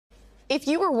If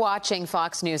you were watching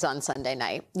Fox News on Sunday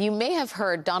night, you may have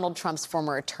heard Donald Trump's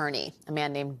former attorney, a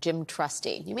man named Jim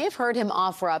Trusty. You may have heard him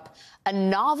offer up a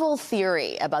novel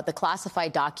theory about the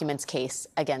classified documents case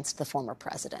against the former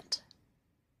president.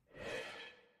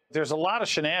 There's a lot of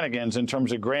shenanigans in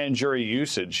terms of grand jury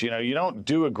usage. You know, you don't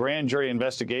do a grand jury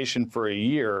investigation for a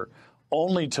year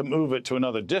only to move it to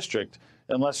another district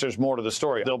unless there's more to the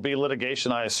story. There'll be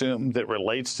litigation, I assume, that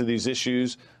relates to these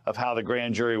issues of how the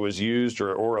grand jury was used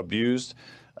or abused.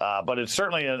 But it's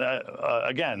certainly,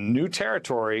 again, new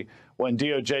territory when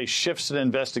DOJ shifts an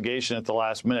investigation at the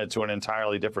last minute to an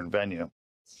entirely different venue.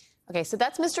 Okay, so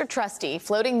that's Mr. Trusty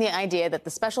floating the idea that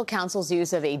the special counsel's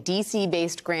use of a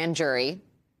D.C.-based grand jury,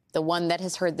 the one that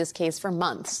has heard this case for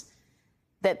months,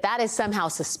 that is somehow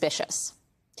suspicious,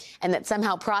 and that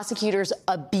somehow prosecutors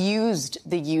abused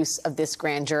the use of this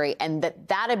grand jury, and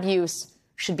that abuse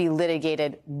should be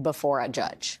litigated before a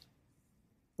judge.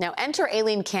 Now, enter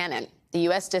Aileen Cannon, the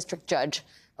U.S. district judge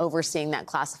overseeing that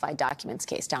classified documents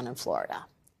case down in Florida.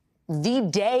 The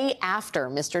day after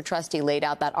Mr. Trusty laid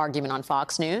out that argument on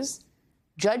Fox News,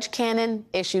 Judge Cannon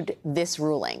issued this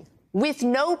ruling with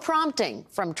no prompting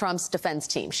from Trump's defense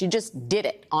team. She just did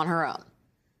it on her own.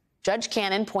 Judge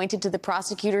Cannon pointed to the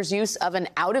prosecutor's use of an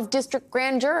out-of-district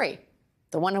grand jury,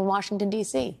 the one in Washington,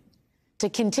 D.C., to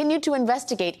continue to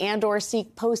investigate and/or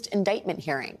seek post-indictment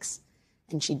hearings.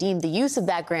 And she deemed the use of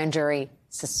that grand jury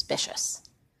suspicious.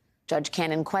 Judge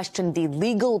Cannon questioned the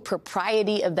legal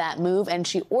propriety of that move, and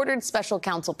she ordered special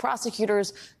counsel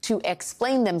prosecutors to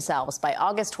explain themselves by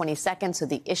August 22nd so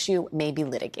the issue may be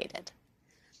litigated.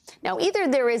 Now, either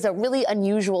there is a really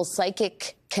unusual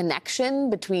psychic connection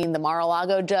between the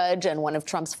Mar-a-Lago judge and one of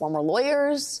Trump's former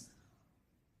lawyers,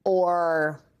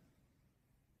 or...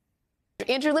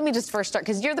 Andrew, let me just first start,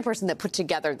 because you're the person that put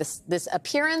together this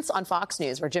appearance on Fox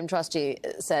News where Jim Trusty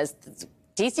says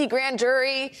D.C. grand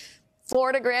jury,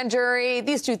 Florida grand jury,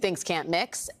 these two things can't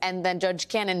mix. And then Judge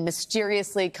Cannon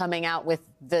mysteriously coming out with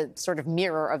the sort of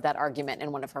mirror of that argument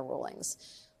in one of her rulings.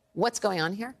 What's going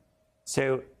on here?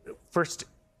 So first,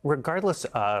 regardless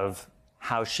of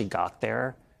how she got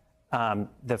there,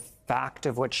 the fact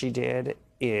of what she did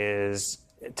is,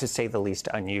 to say the least,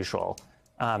 unusual.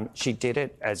 She did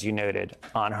it, as you noted,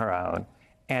 on her own,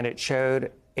 and it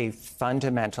showed a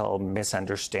fundamental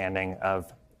misunderstanding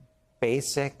of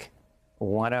basic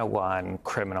 101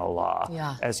 criminal law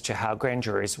as to how grand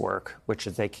juries work, which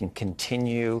is they can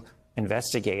continue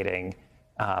investigating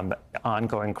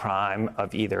ongoing crime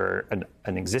of either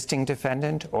an existing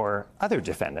defendant or other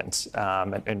defendants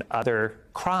and other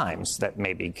crimes that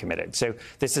may be committed. So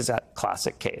this is a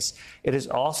classic case. It is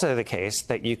also the case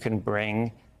that you can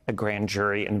bring a grand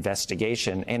jury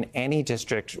investigation in any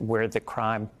district where the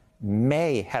crime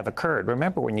may have occurred.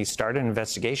 Remember, when you start an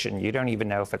investigation, you don't even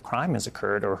know if a crime has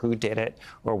occurred or who did it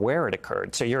or where it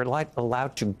occurred. So you're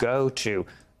allowed to go to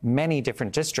many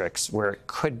different districts where it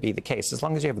could be the case, as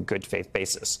long as you have a good faith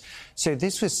basis. So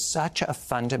this was such a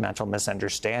fundamental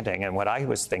misunderstanding. And what I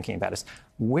was thinking about is,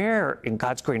 where in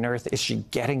God's green earth is she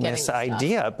getting this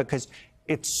idea? Because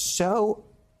it's so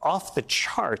off the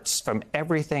charts from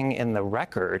everything in the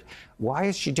record. Why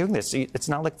is she doing this? It's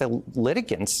not like the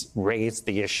litigants raised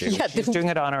the issue. She's doing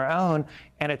it on her own,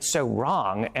 and it's so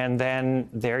wrong. And then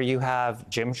there you have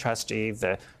Jim Trusty,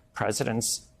 the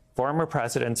former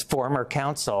president's former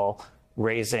counsel,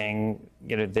 raising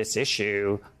this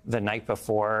issue the night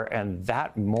before, and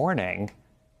that morning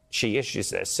she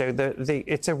issues this. So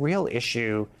it's a real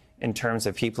issue in terms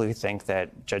of people who think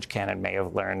that Judge Cannon may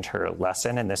have learned her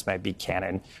lesson, and this might be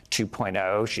Cannon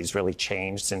 2.0. She's really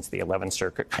changed since the 11th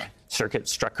Circuit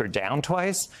struck her down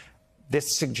twice.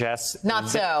 This suggests... Not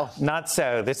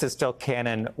so. This is still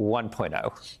Cannon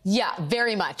 1.0. Yeah,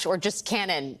 very much. Or just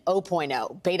Cannon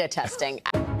 0.0, beta testing.